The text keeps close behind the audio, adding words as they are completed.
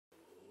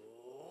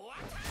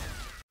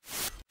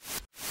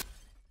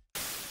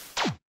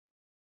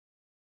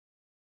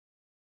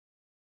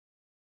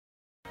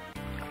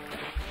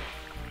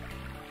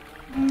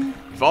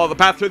follow the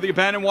path through the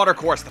abandoned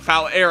watercourse. The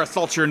foul air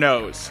assaults your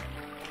nose.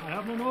 I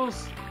have no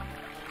nose.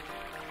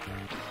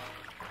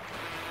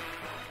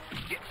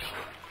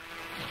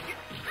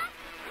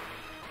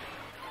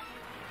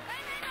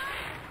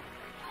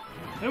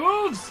 It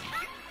moves!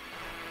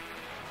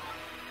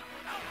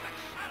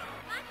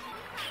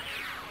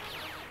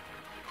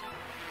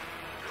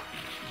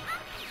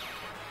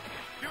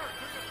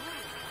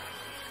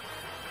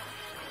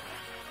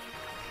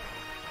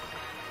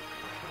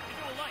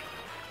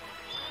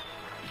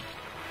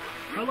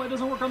 That light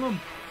doesn't work on them.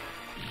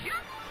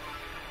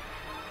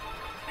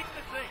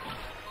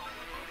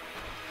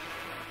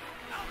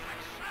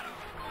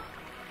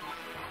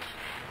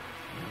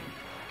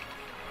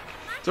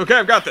 It's okay,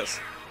 I've got this.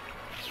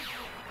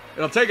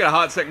 It'll take a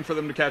hot second for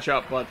them to catch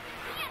up, but...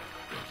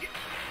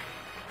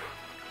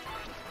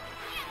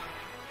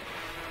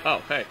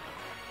 Oh, hey.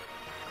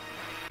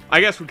 I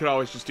guess we could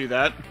always just do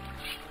that.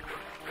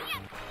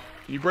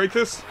 Can you break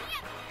this?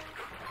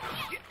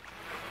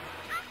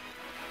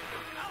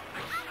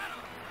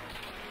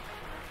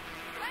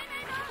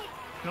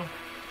 No.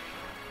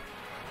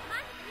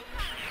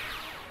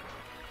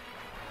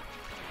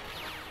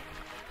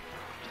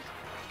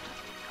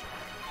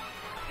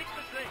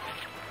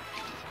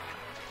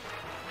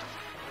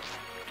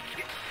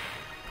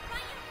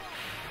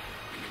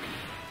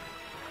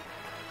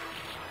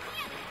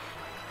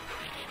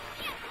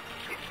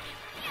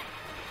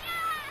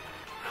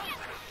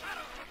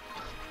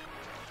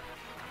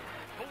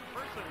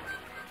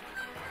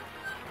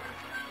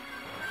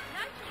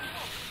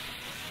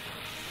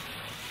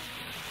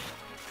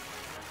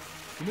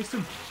 You missed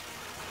him.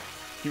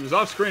 He was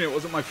off screen, it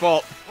wasn't my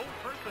fault.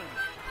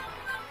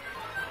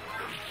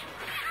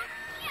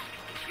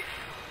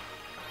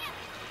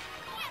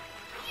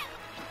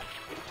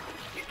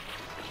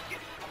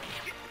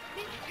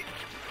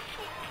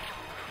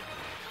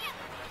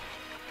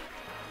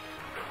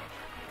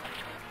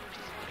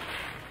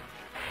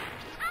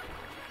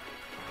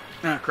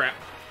 Ah, crap.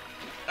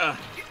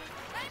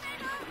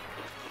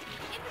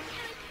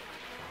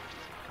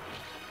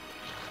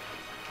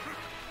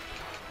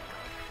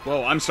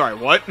 Whoa, I'm sorry,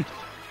 what?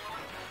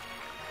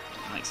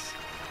 Nice.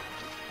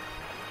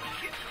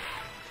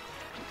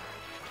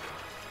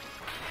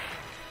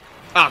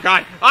 Oh,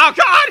 God! Oh,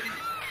 God!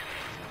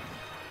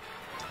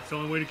 It's the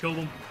only way to kill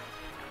them.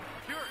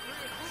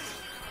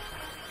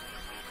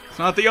 It's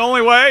not the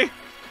only way!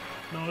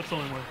 No, it's the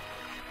only way.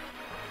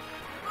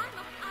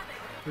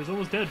 He's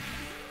almost dead.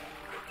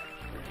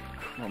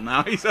 Well,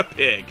 now he's a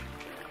pig.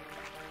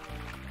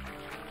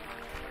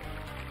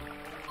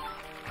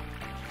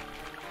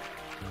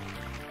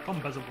 Come,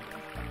 peasant.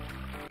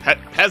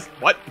 Pez?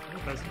 What? No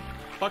peasant.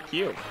 Fuck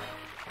you.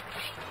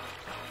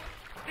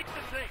 Fix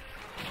the thing.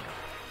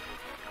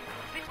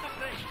 Fix the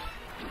thing.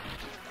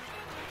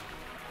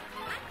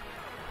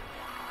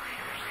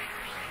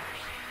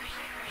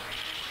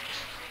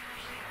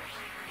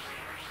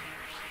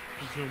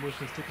 Is there a way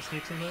to stick the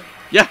snakes in that?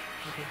 Yeah.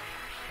 Okay.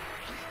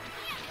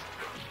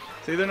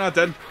 See, they're not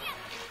dead.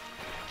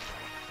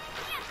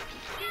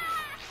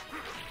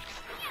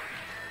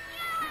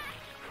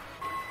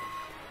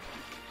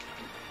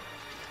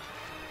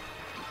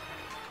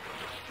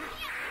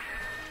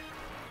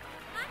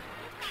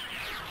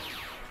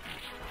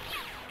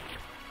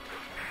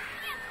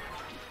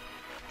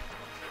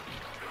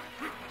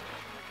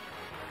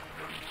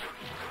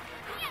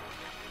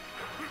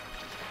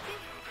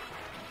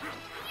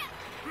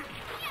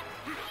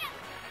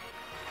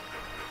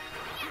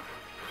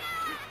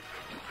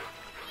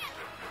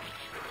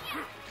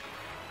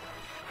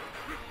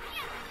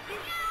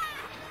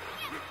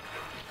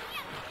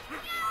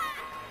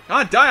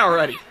 God, die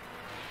already! I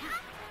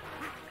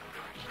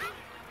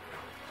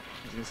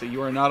was gonna say,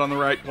 you are not on the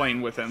right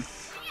plane with him.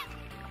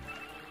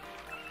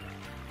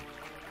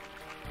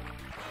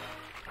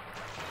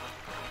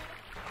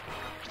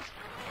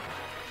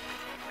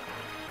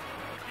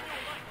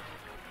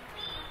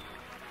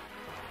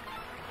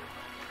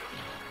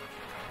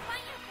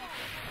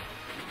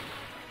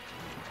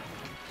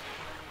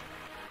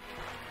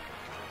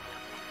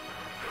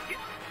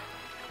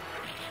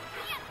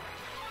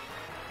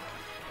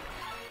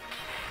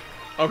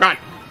 Oh, God!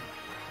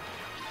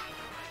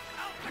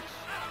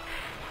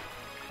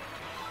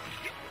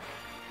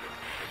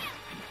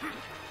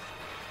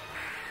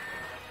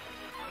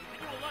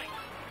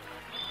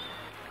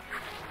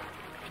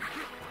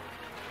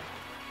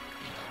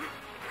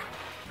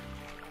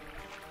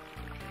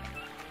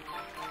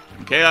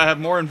 Okay, I have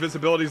more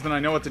invisibilities than I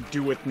know what to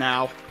do with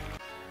now.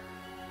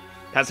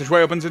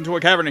 Passageway opens into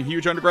a cavern. A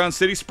huge underground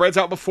city spreads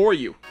out before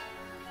you.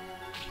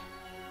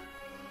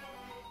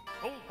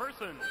 Hold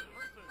person.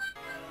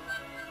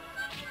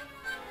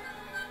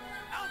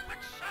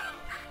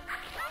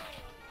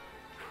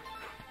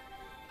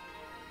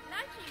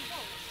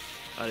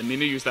 I didn't mean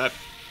to use that.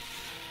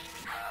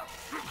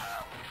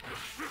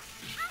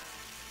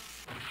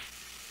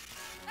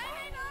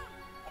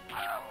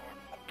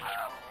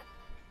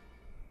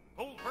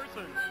 Hold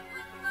person.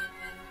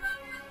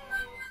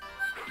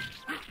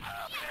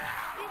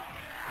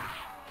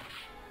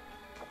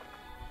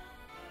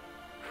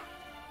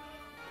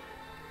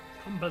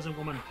 peasant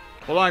woman.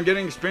 Hold on, I'm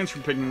getting experience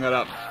from picking that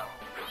up.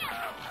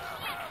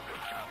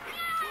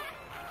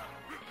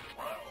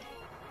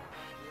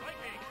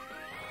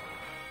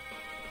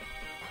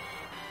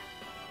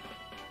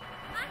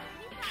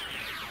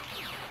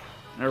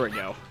 There we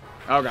go.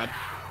 Oh god.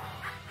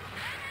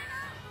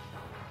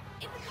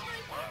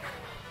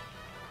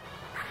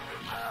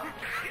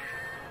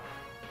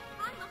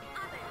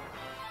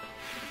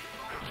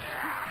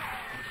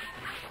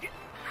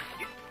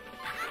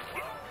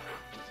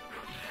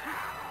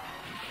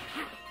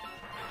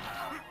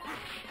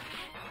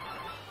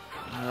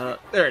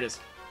 There it is.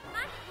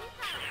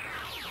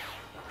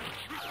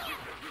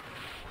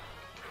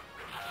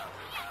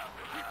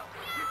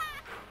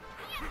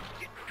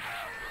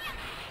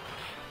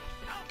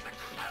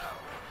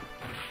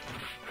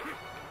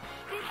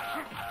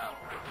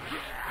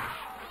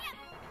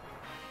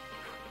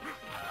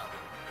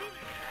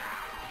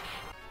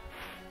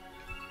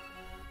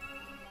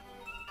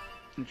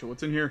 So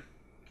what's in here?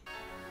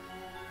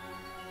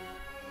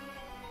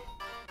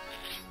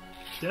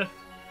 Death.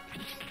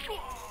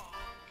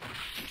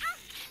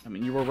 I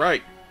mean, you were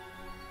right.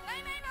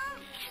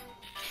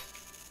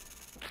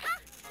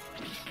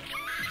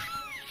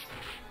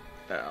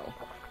 Ow.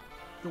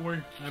 Don't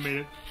worry, I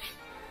made it.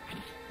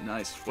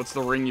 Nice. What's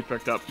the ring you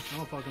picked up? I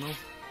don't fucking know.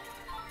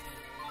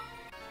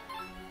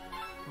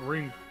 A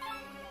ring.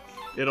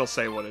 It'll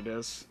say what it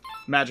is.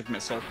 Magic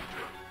missile.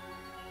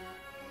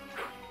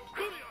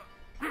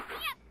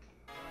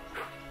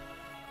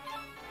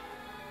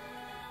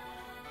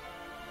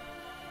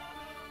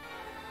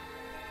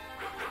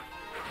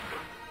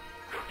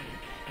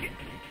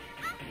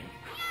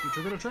 You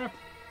triggered a trap.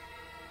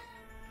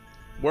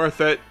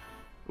 Worth it.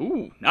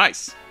 Ooh,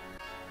 nice.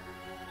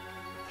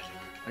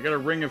 I got a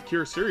ring of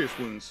cure serious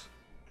wounds.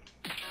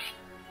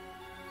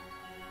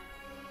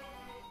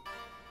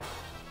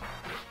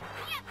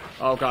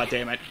 Oh god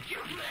damn it.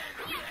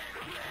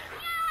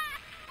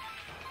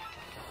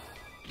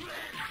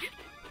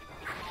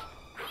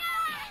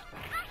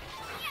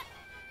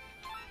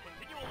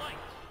 Continual light.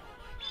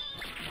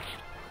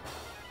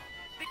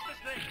 Fix this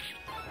thing.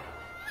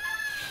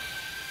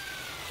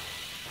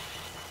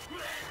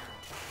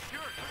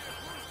 Cure.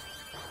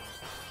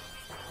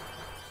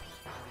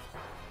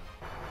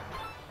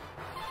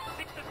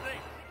 Fix this thing.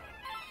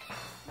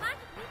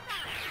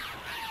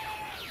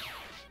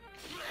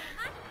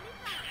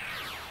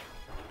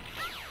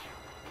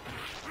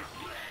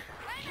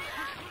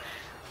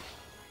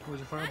 Where's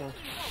your fireball?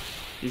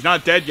 He's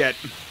not dead yet.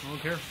 I don't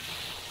care.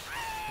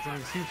 It's not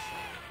an excuse.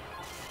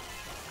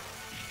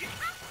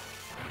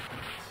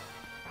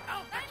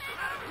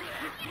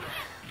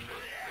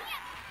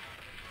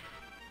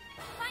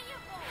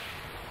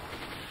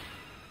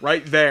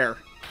 Right there.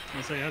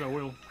 I say I had a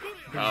will.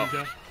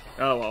 Oh.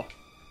 Oh well.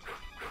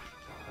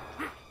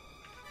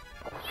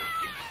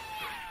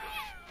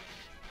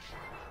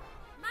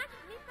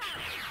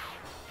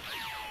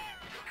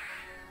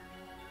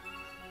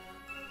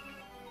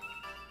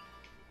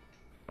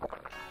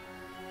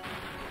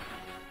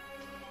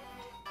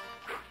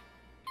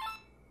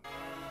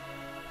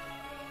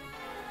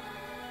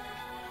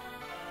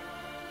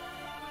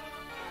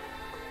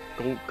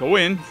 Go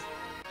in. I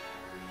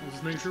was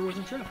just making sure it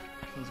wasn't trapped.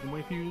 I was gonna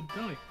wait for you to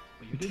die,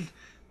 but you didn't.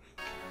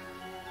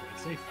 Play it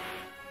safe.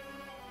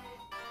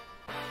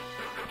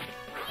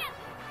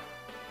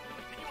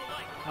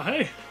 Oh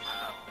hey!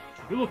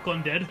 You look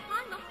undead.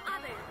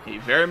 He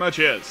very much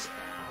is.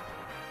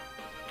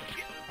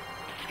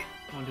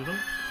 Wanna do that?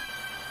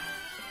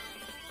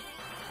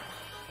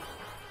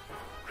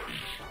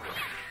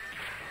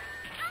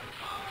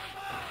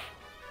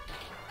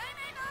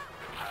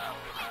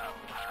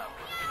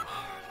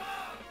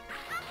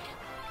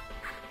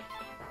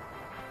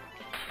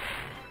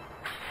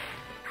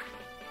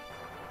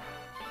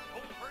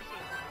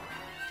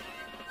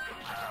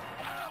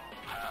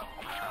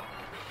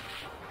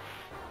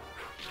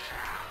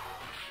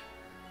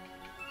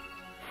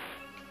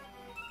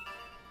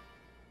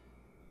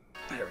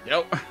 There we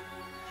go.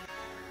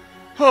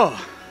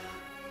 Oh.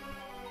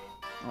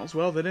 All's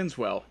well that ends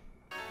well.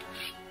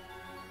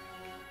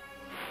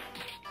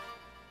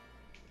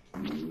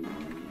 The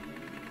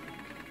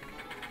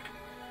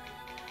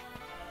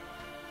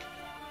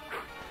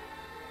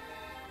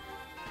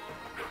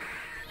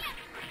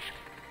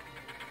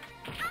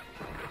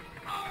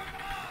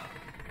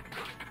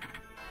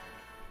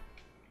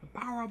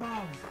power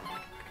above!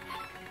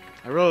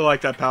 I really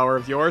like that power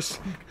of yours.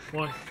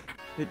 Why?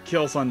 It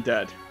kills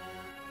undead.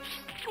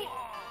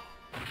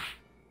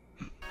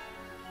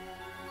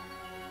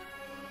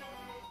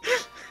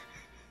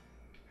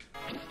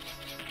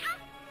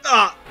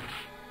 Ah!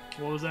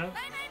 What was that?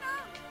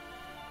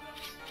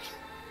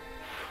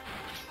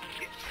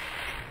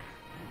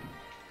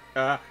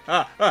 Ah!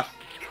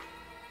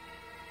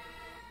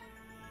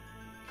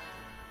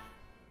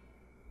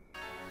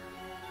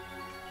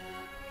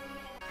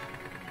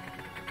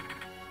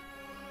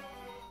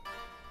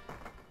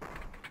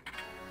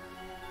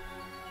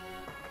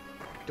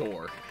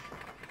 Door.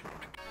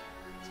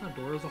 It's not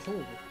a door, it's a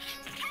hole.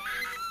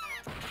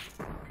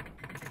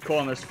 Cool,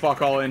 and there's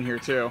fuck all in here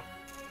too.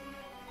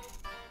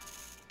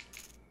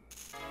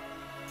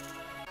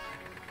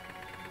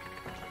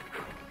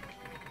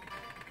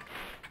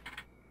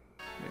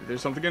 there's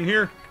something in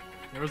here.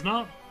 There was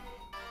not.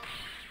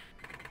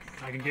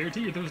 I can guarantee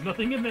you there's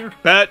nothing in there.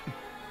 Bet.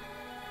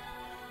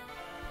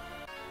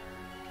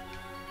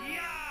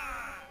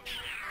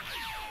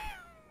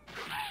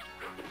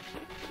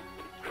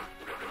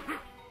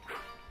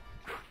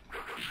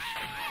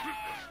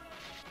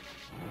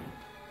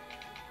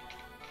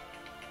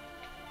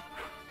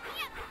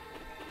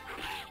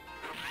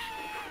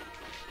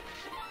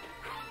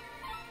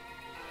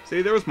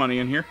 See, there was money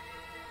in here.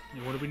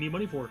 And what do we need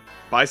money for?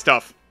 Buy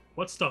stuff.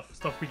 What stuff?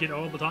 Stuff we get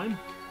all the time?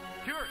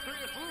 Cure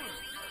serious wounds.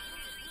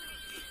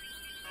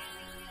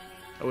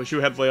 I wish you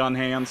had lay on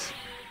hands.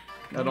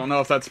 I don't know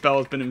if that spell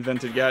has been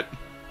invented yet.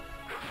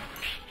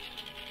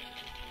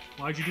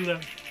 Why'd you do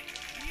that?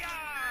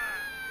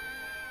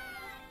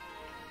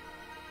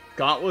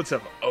 Gauntlets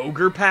of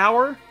ogre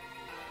power?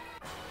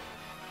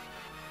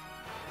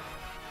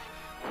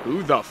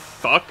 Who the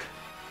fuck?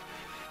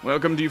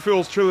 Welcome, do you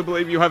fools truly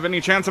believe you have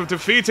any chance of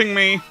defeating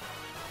me?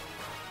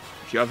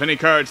 If you have any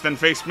courage, then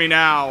face me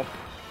now. If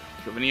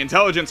you have any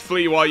intelligence,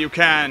 flee while you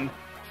can.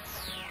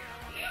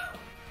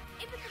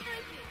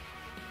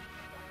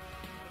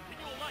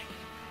 Continual light.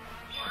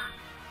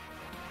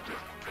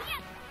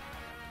 Continual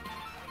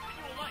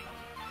light.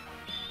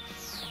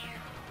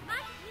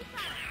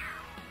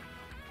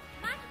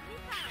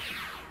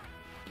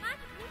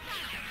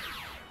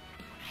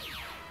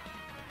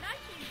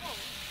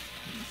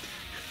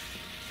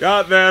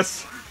 Got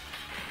this.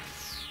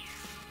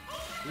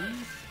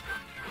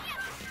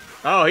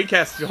 Oh, he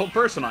cast the whole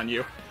person on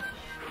you.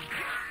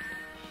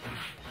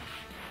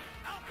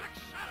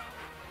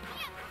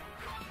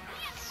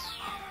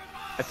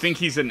 I think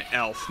he's an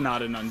elf,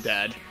 not an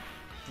undead. No,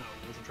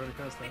 I wasn't trying to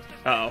cast that.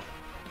 Uh-oh.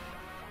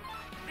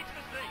 Fix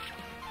this thing.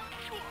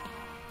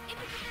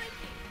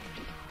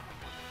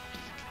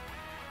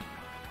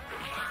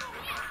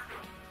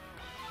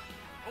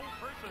 Whole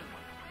person.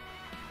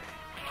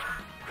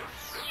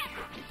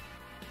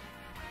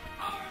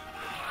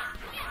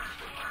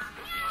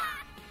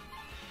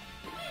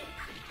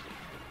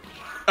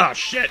 Oh,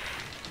 shit.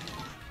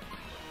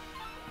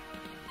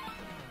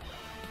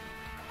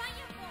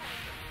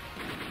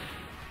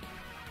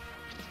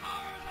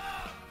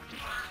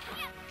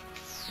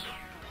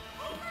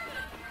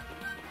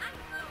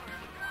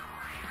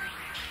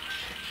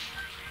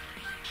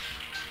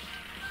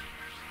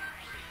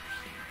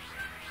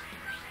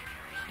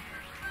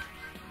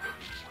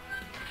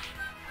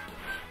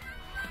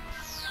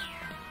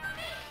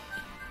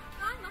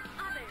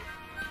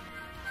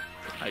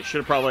 I should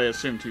have probably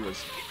assumed he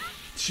was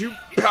too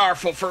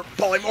powerful for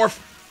polymorph.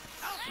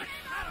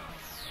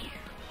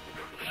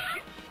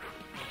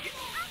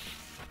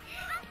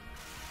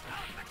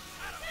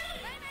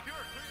 Cure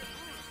serious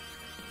wounds.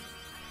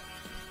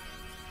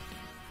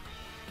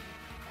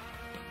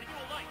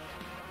 Continual light.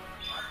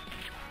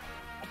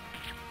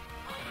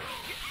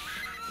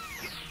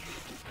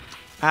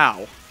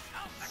 Ow.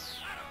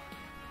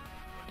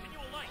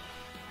 Continual light.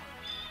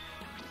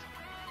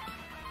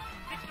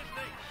 Fix this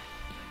thing.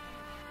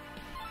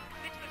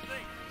 Fix this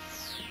thing.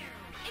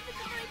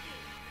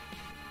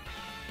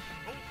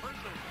 Whole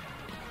person.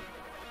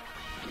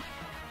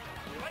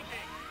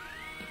 Lightning.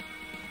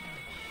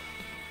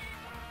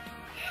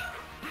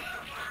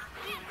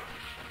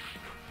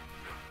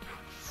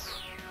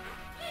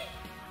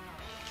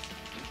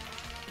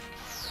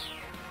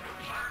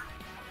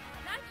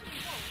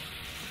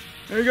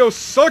 There you go,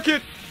 suck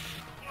it!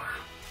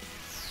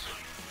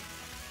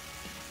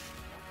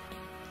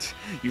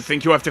 You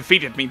think you have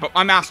defeated me, but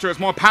my master is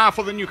more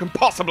powerful than you can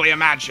possibly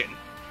imagine.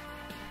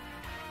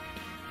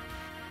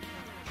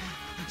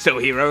 So,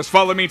 heroes,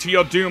 follow me to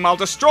your doom. I'll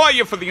destroy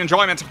you for the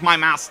enjoyment of my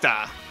master.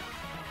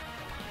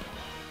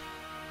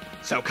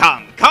 So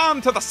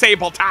come to the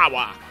Sable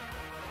Tower.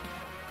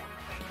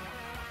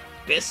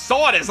 This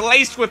sword is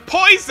laced with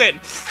poison!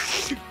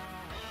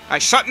 I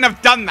shouldn't have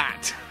done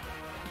that.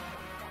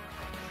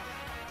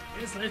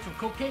 It's laced with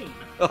cocaine.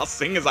 I'll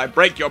sing as I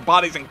break your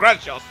bodies and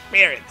crush your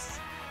spirits.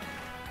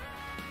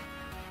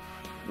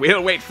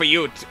 We'll wait for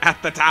you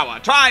at the tower.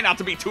 Try not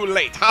to be too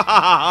late. Ha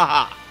ha ha ha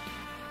ha.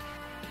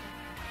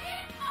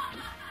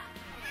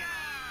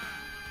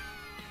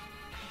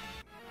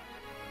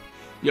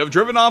 You have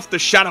driven off the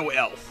Shadow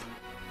Elf.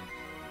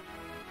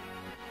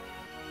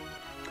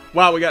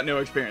 Wow, we got new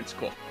experience.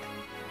 Cool.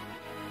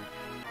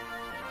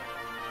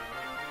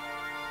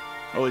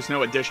 Or at least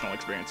no additional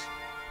experience.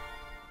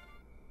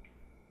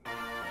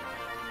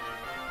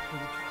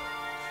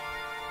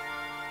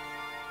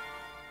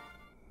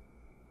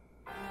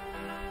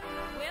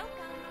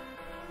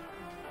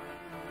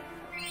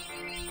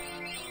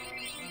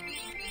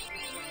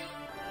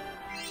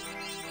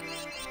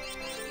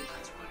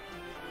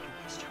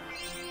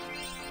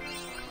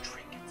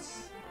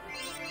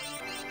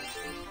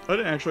 I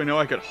didn't actually know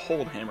I could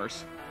hold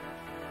hammers.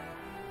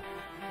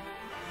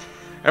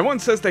 Everyone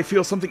says they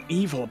feel something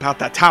evil about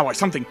that tower,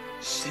 something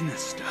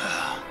sinister.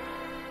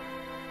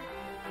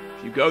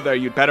 If you go there,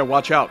 you'd better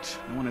watch out.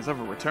 No one has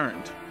ever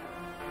returned.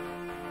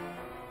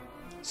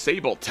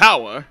 Sable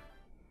Tower?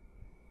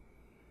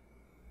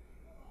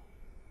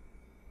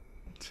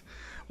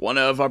 One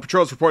of our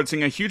patrols reported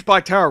seeing a huge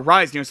black tower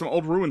rise near some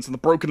old ruins in the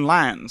Broken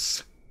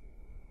Lands.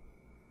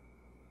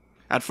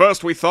 At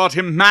first we thought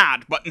him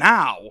mad, but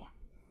now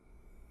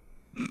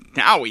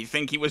we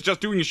think he was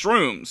just doing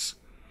shrooms.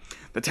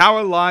 The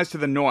tower lies to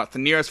the north. The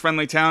nearest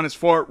friendly town is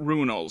Fort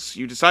Runels.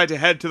 You decide to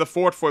head to the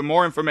fort for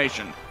more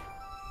information.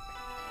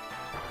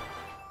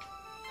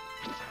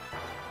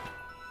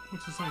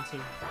 What's the sign say?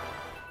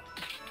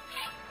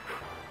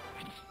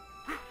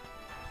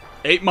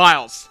 8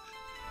 miles.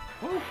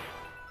 Oh.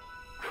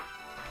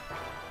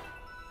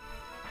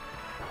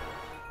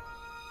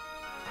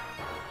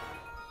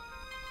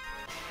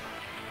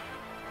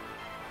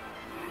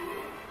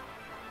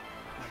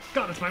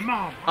 God, it's my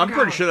mom! I'm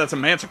pretty sure that's a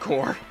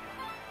manticore.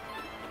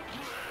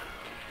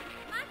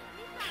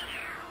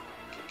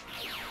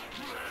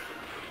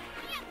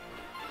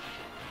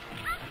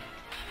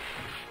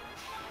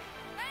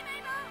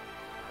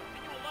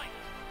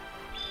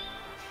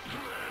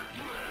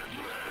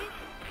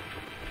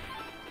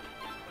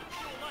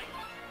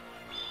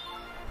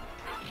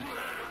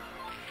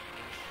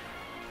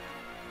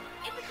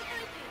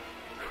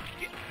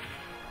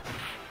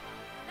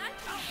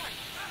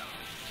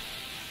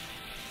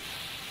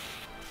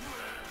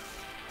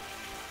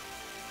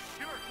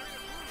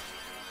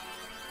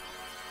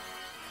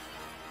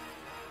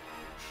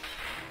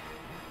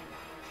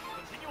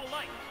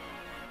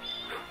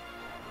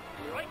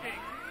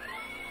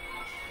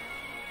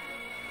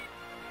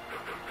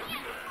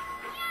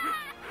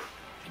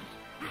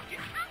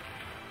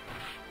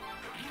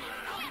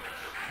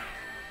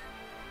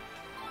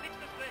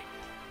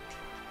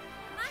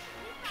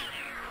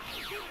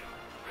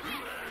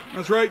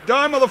 That's right,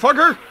 die,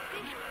 motherfucker!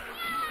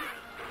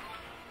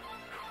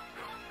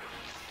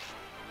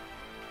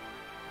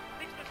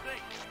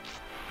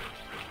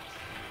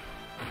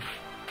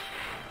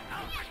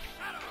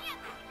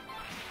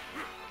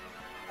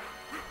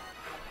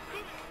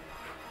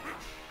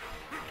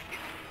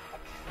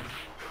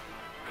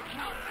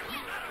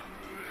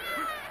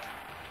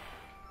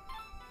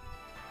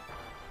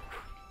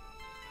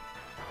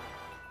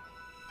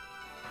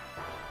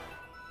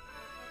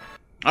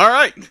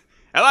 Alright,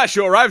 at last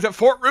you arrived at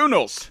Fort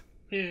Runels.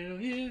 Hell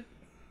yeah.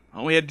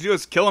 All we had to do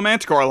is kill a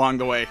manticore along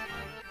the way.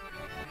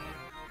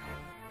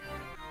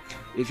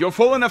 If you're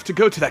full enough to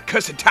go to that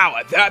cursed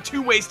tower, there are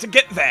 2 ways to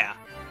get there.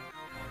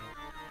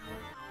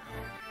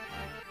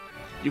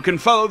 You can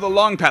follow the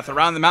long path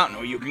around the mountain,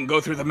 or you can go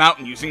through the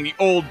mountain using the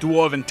old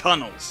dwarven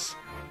tunnels.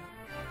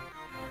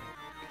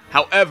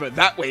 However,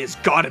 that way is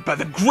guarded by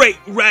the Great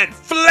Red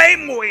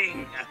Flame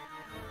Wing!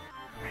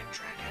 Red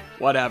Dragon.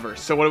 Whatever,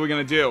 so what are we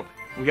gonna do?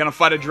 We gonna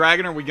fight a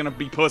dragon, or are we gonna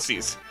be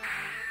pussies?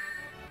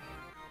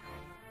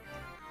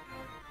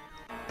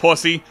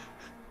 Pussy.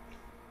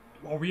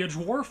 Are we a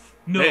dwarf?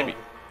 No. Maybe.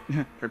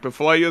 Right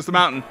before I use the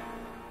mountain.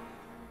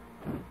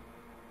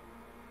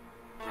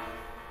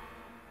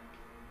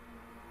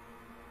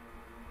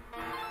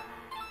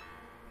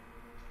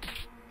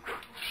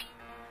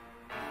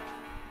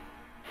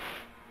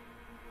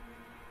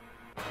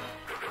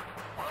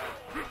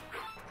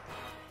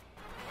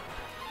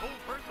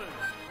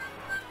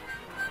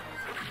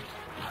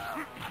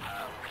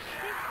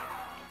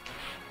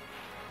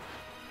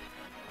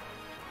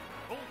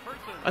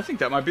 I think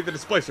that might be the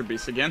Displacer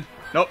Beast again.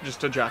 Nope,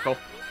 just a jackal.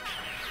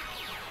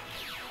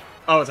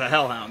 Oh, it's a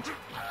hellhound.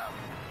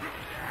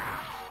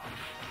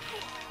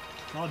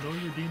 God, know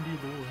your D&D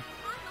lore.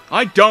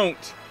 I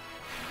don't!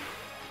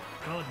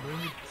 God,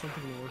 know your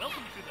something lore.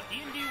 Welcome to the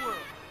D&D world.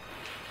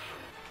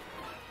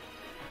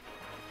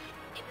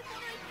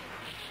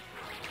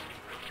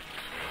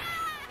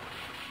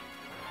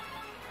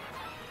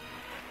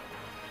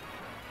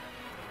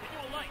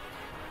 Continual light.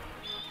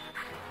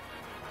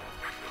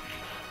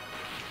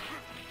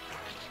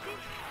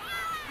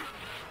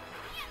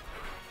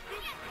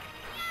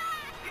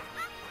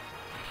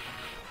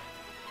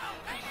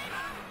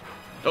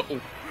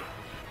 Uh-oh.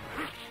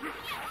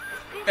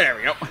 There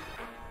we go.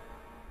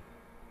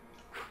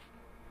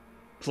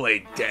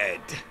 Play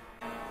dead.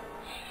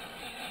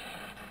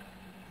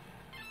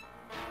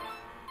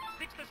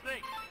 Fix the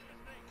snake.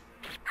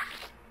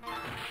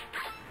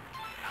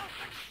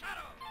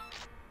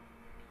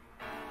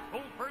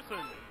 Hold person.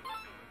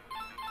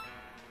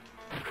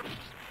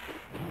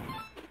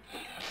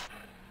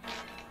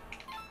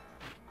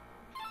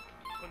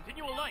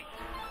 Continual light.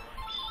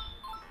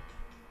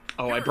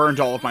 Oh, I burned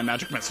all of my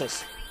magic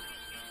missiles.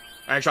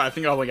 Actually, I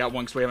think I only got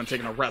one because we haven't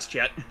taken a rest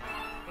yet.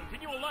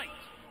 Continual light.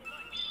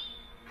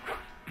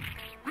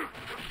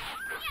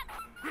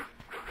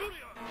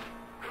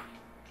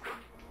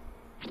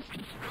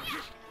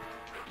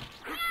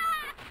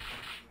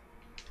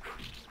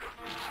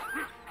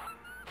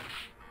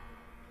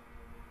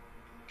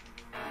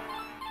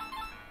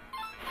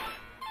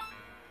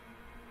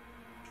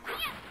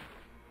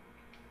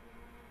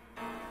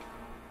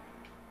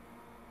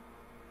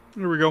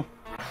 Here we go.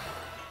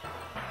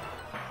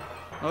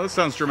 Oh, this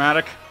sounds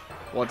dramatic.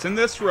 What's in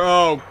this row?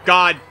 Oh,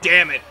 god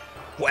damn it.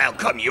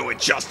 Welcome, you were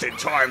just in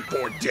time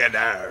for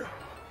dinner.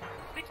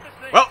 Fix the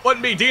snake. Well,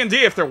 wouldn't be D&D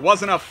if there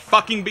wasn't a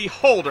fucking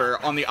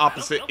beholder on the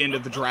opposite end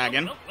of the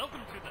dragon. Welcome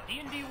to the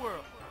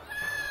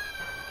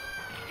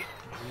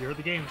You're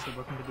the game, so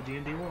welcome to the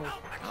D&D world.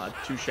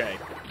 Touche.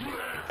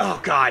 Oh,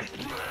 God.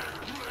 You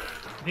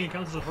think it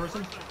counts as a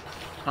person?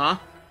 Huh?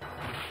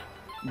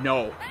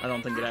 No, I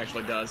don't think it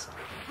actually does.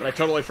 But I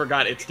totally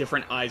forgot its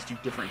different eyes do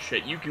different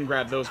shit. You can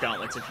grab those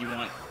gauntlets if you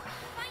want.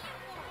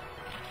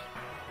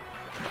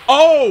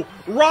 Oh,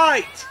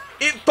 right!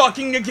 It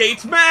fucking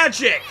negates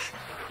magic!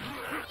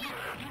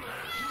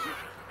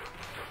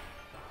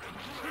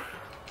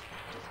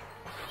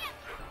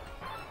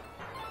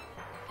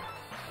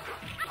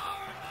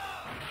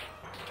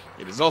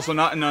 It is also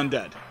not an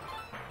undead.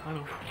 I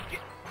know.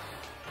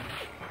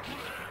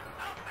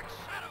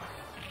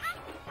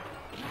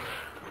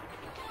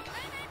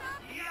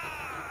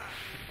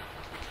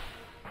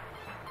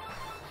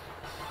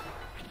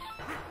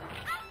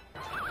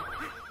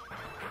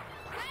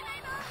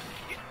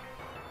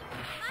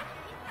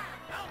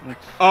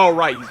 Oh,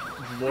 right,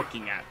 he's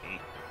looking at me.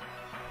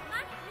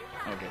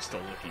 Okay,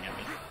 still looking at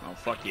me. Oh,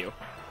 fuck you.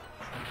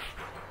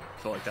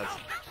 I feel like that's...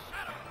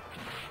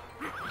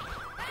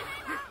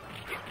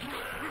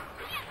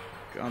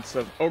 Gaunts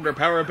of ogre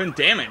power have been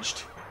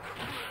damaged.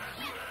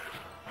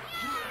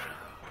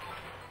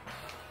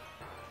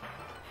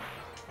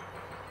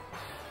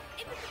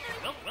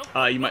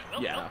 You might...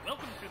 yeah.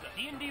 Welcome to the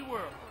D&D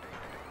world.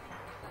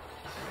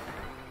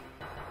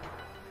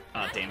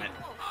 Ah, damn it.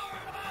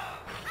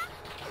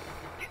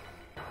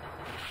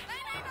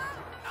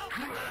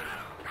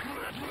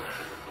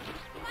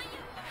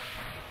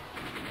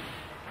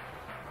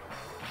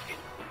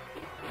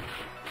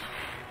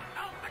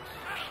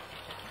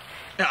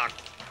 Ah.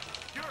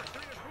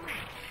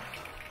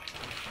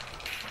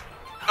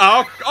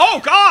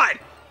 Oh, God!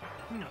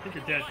 I think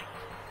you're dead.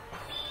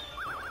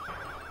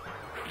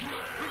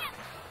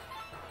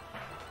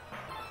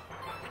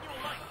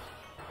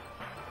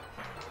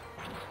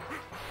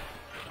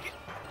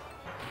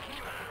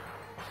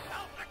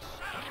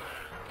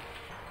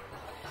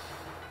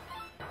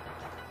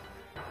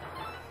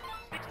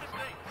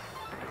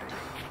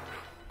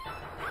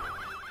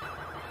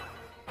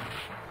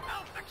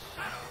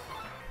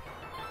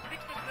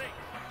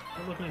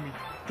 Don't look at me.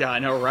 Yeah, I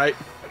know, right?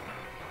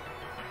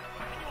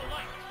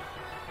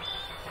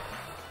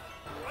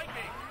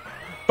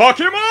 Fuck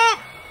him up!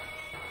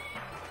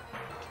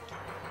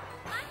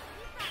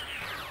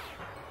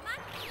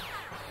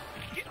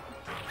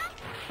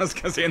 I was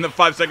gonna say, in the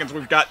 5 seconds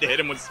we've got to hit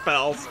him with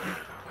spells.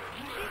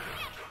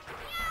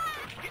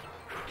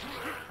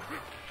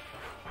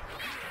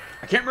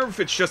 I can't remember if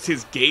it's just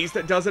his gaze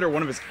that does it or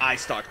one of his eye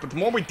stalks, but the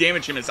more we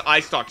damage him, his eye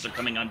stalks are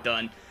coming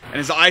undone. And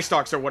his eye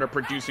stalks are what are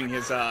producing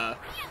his,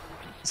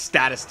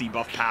 status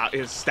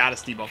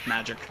debuff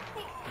magic.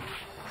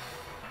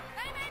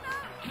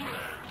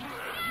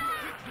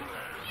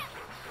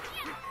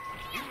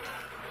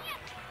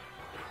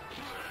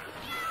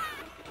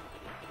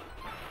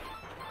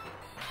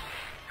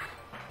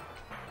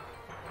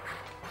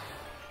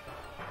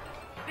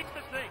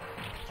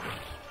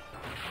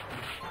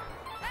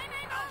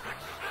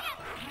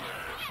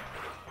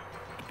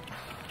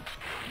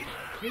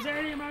 He's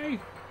eating me!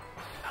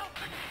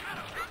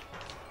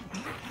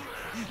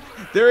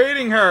 They're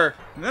eating her,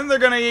 and then they're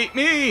gonna eat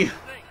me!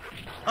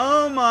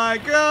 Oh my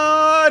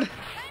god!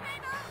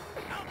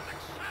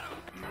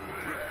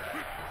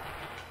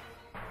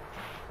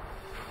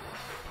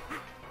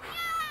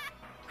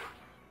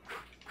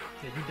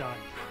 Yeah, you died.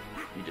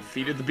 You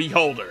defeated the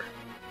Beholder.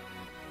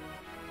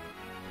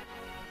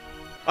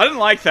 I didn't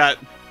like that.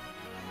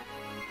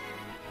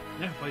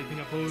 Yeah, why do you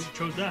think I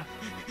chose that?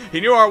 He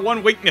knew our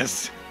one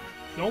weakness.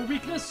 Your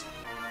weakness?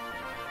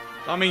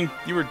 I mean,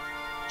 you were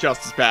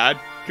just as bad.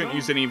 Couldn't No.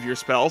 use any of your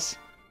spells.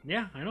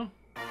 Yeah, I know.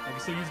 I can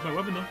still use my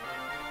weapon though.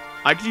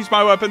 I could use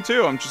my weapon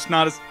too, I'm just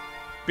not as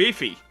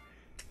beefy.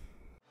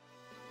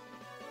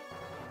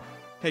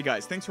 Hey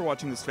guys, thanks for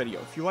watching this video.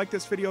 If you like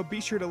this video,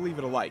 be sure to leave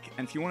it a like.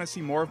 And if you want to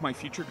see more of my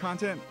future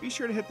content, be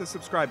sure to hit the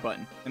subscribe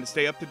button. And to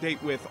stay up to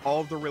date with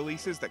all of the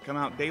releases that come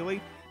out daily,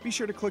 be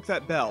sure to click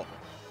that bell.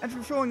 And if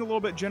you're feeling a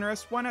little bit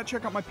generous, why not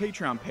check out my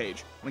Patreon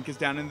page? Link is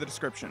down in the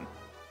description.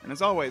 And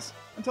as always,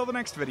 until the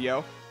next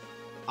video,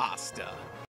 hasta.